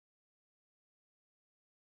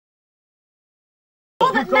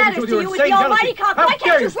all that matters to you is the almighty cock. Why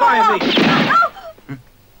can't you slow up?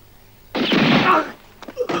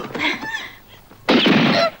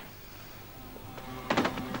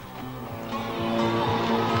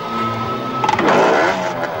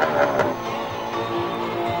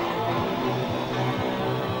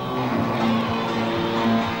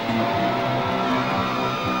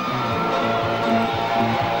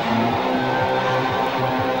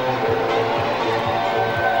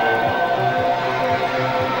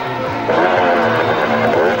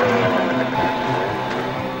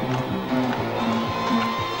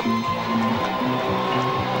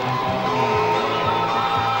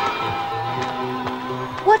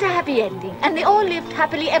 What a happy ending, and they all lived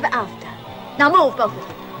happily ever after. Now move, both of you.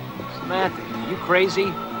 Samantha, you crazy?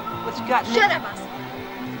 What's gotten Shut up, us.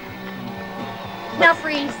 Now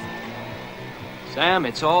freeze. Sam,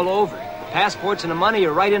 it's all over. The passports and the money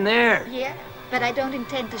are right in there. Yeah, but I don't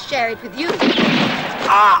intend to share it with you.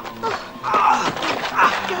 Ah!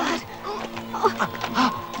 God.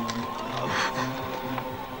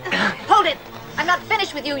 Hold it! I'm not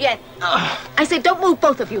finished with you yet. I say don't move,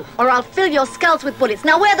 both of you, or I'll fill your skulls with bullets.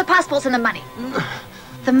 Now where are the passports and the money?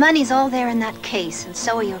 The money's all there in that case, and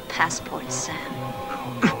so are your passports, Sam.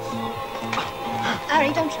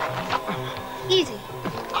 Ari, don't try. Easy.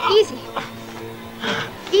 Easy.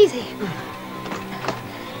 Easy.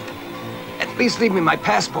 At least leave me my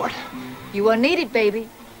passport. You won't need it, baby.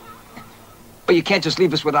 But you can't just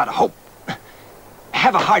leave us without a hope.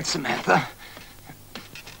 Have a heart, Samantha.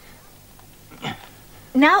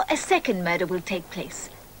 Now a second murder will take place,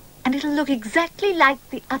 and it'll look exactly like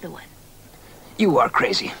the other one. You are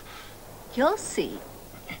crazy. You'll see.